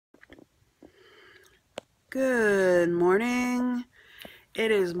Good morning. It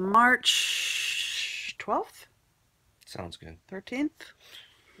is March 12th, Sounds good. 13th.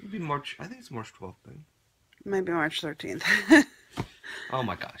 It'd be March. I think it's March 12th, then. Maybe March 13th. Oh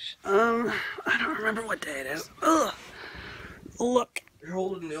my gosh. I don't remember what day it is. Ugh. Look. You're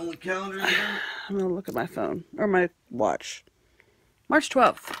holding the only calendar you have? I'm gonna look at my phone or my watch. March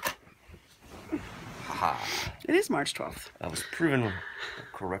 12th. Haha. It is March 12th. I was proven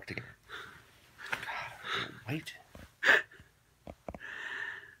correct again. God, wait.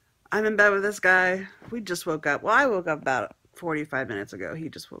 I'm in bed with this guy. We just woke up. Well, I woke up about 45 minutes ago. He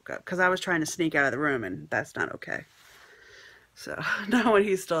just woke up because I was trying to sneak out of the room, and that's not okay. So, not when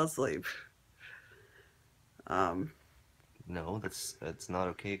he's still asleep. No, that's not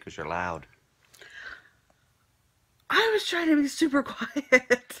okay because you're loud. I was trying to be super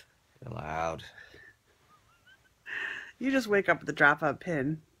quiet. You're loud. You just wake up with the drop of a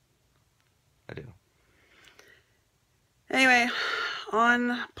pin. I do. Anyway,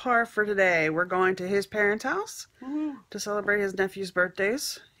 on par for today, we're going to his parents' house to celebrate his nephew's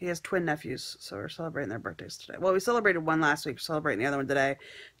birthdays. He has twin nephews, so we're celebrating their birthdays today. Well, we celebrated one last week, we're celebrating the other one today.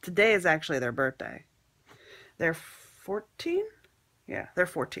 Today is actually their birthday. They're 14? Yeah, they're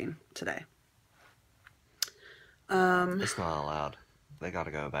 14 today. It's not allowed. They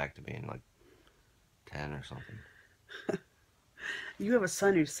gotta go back to being like 10 or something. You have a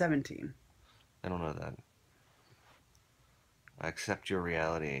son who's 17. I don't know that. I accept your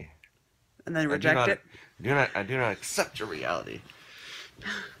reality. And then reject it? I do not accept your reality.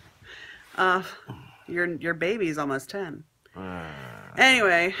 Your baby's almost 10.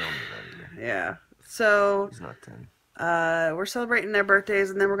 Anyway, Don't do that either. yeah. So, He's not 10. we're celebrating their birthdays,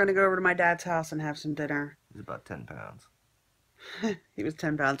 and then we're going to go over to my dad's house and have some dinner. He's about 10 pounds. He was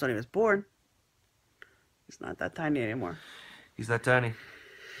 10 pounds when he was born. He's not that tiny anymore. He's that tiny.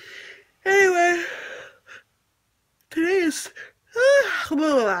 Anyway, today's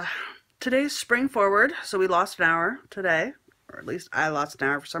spring forward, so we lost an hour today, or at least I lost an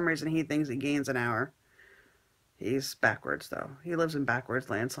hour. For some reason, he thinks he gains an hour. He's backwards, though. He lives in backwards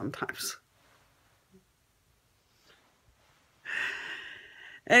land sometimes.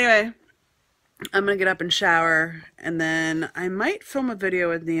 Anyway, I'm gonna get up and shower, and then I might film a video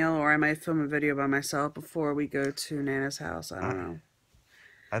with Neil, or I might film a video by myself before we go to Nana's house. I don't know.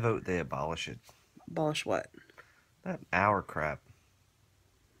 I vote they abolish it. Abolish what? That hour crap.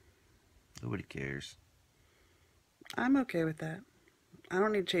 Nobody cares. I'm okay with that. I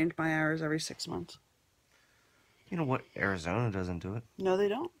don't need to change my hours every 6 months. You know what? Arizona doesn't do it. No, they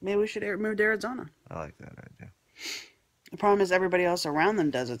don't. Maybe we should move to Arizona. I like that idea. The problem is everybody else around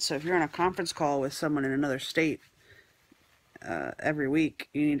them does it. So if you're on a conference call with someone in another state every week,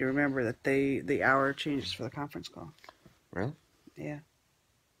 you need to remember that the hour changes for the conference call. Really? Yeah.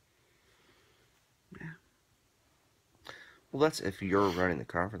 Well, that's if you're running the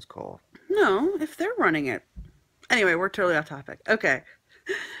conference call. No, if they're running it. Anyway, we're totally off topic. Okay.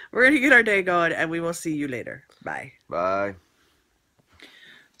 We're going to get our day going, and we will see you later. Bye. Bye.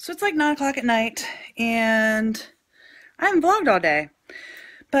 So it's like 9 o'clock at night, and I haven't vlogged all day,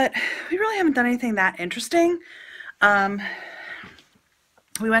 but we really haven't done anything that interesting.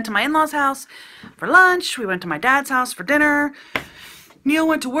 We went to my in-laws' house for lunch. We went to my dad's house for dinner. Neil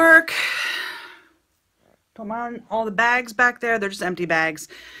went to work. Told Mom all the bags back there, they're just empty bags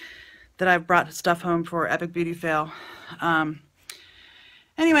that I've brought stuff home for Epic Beauty Fail.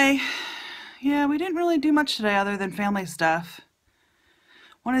 Anyway, yeah, we didn't really do much today other than family stuff.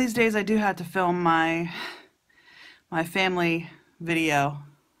 One of these days I do have to film my family video,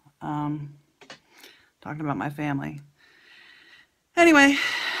 talking about my family. Anyway,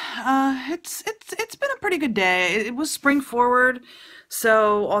 it's been a pretty good day. It was spring forward,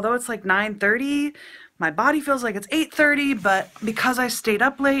 so although it's like 9:30, my body feels like it's 8:30, but because I stayed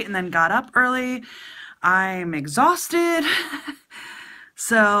up late and then got up early, I'm exhausted.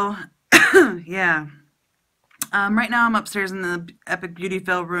 So, yeah. Right now I'm upstairs in the Epic Beauty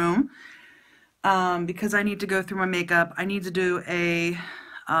Fail room because I need to go through my makeup. I need to do a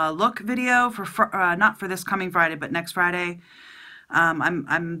look video for not for this coming Friday, but next Friday.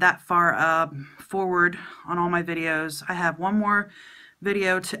 I'm that far forward on all my videos. I have one more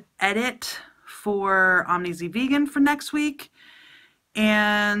video to edit for OmniZ Vegan for next week,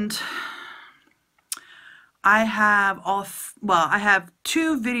 and I have I have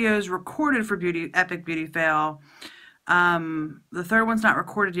 2 videos recorded for Epic Beauty Fail. The third one's not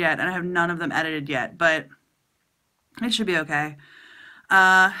recorded yet, and I have none of them edited yet, but it should be okay.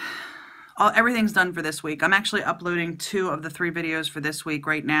 Everything's done for this week. I'm actually uploading 2 of the 3 videos for this week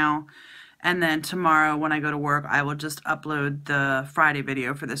right now, And then tomorrow when I go to work, I will just upload the Friday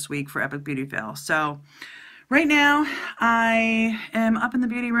video for this week for Epic Beauty Fail. So Right now, I am up in the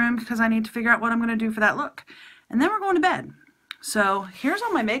beauty room because I need to figure out what I'm going to do for that look. And then we're going to bed. So here's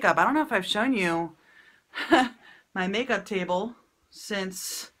all my makeup. I don't know if I've shown you my makeup table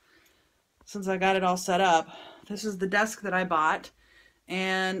since I got it all set up. This is the desk that I bought.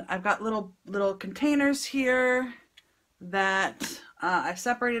 And I've got little containers here that I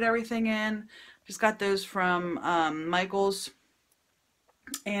separated everything in. Just got those from Michael's.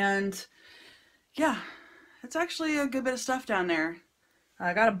 And yeah, it's actually a good bit of stuff down there.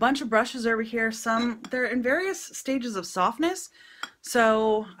 I got a bunch of brushes over here. They're in various stages of softness,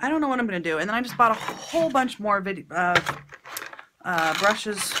 so I don't know what I'm going to do. And then I just bought a whole bunch more brushes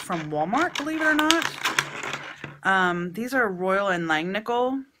from Walmart, believe it or not. These are Royal and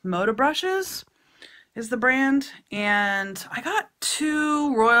Langnickel Moda brushes is the brand. And I got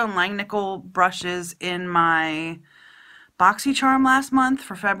 2 Royal and Langnickel brushes in my BoxyCharm last month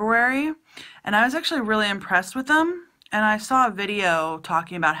for February, and I was actually really impressed with them. And I saw a video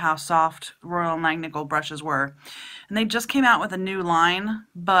talking about how soft Royal and Langnickel brushes were. And they just came out with a new line,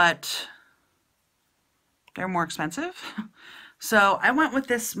 but they're more expensive. So I went with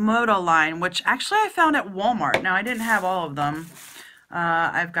this Moda line, which actually I found at Walmart. Now I didn't have all of them.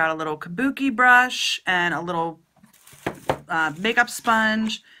 I've got a little kabuki brush and a little makeup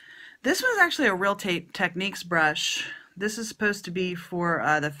sponge. This was actually a Real Techniques brush. This is supposed to be for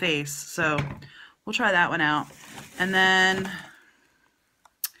the face, so we'll try that one out. And then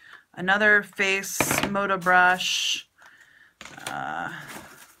another face Moda brush,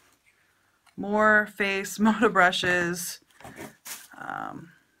 more face Moda brushes, a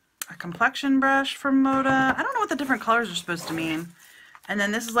complexion brush from Moda. I don't know what the different colors are supposed to mean. And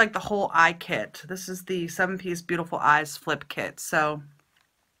then this is like the whole eye kit. This is the 7-piece Beautiful Eyes Flip Kit. So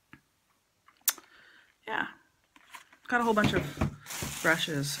yeah, got a whole bunch of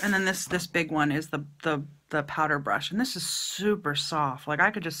brushes. And then this big one is the powder brush, and this is super soft. Like I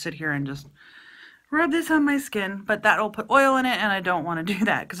could just sit here and just rub this on my skin, but that'll put oil in it, and I don't want to do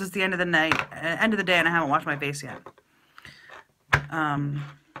that because it's the end of the day, and I haven't washed my face yet.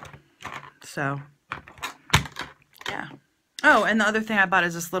 So yeah. Oh, and the other thing I bought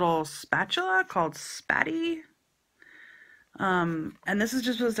is this little spatula called Spatty. And this is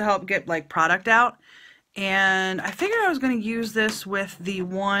just supposed to help get like product out. And I figured I was going to use this with the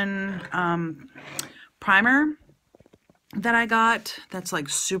one primer that I got that's like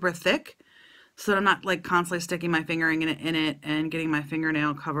super thick, so that I'm not like constantly sticking my finger in it and getting my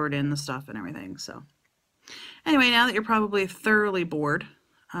fingernail covered in the stuff and everything. So anyway, now that you're probably thoroughly bored,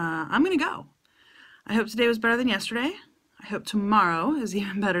 I'm going to go. I hope today was better than yesterday. I hope tomorrow is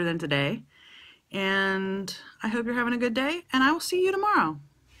even better than today. And I hope you're having a good day, and I will see you tomorrow.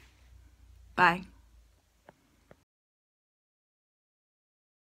 Bye.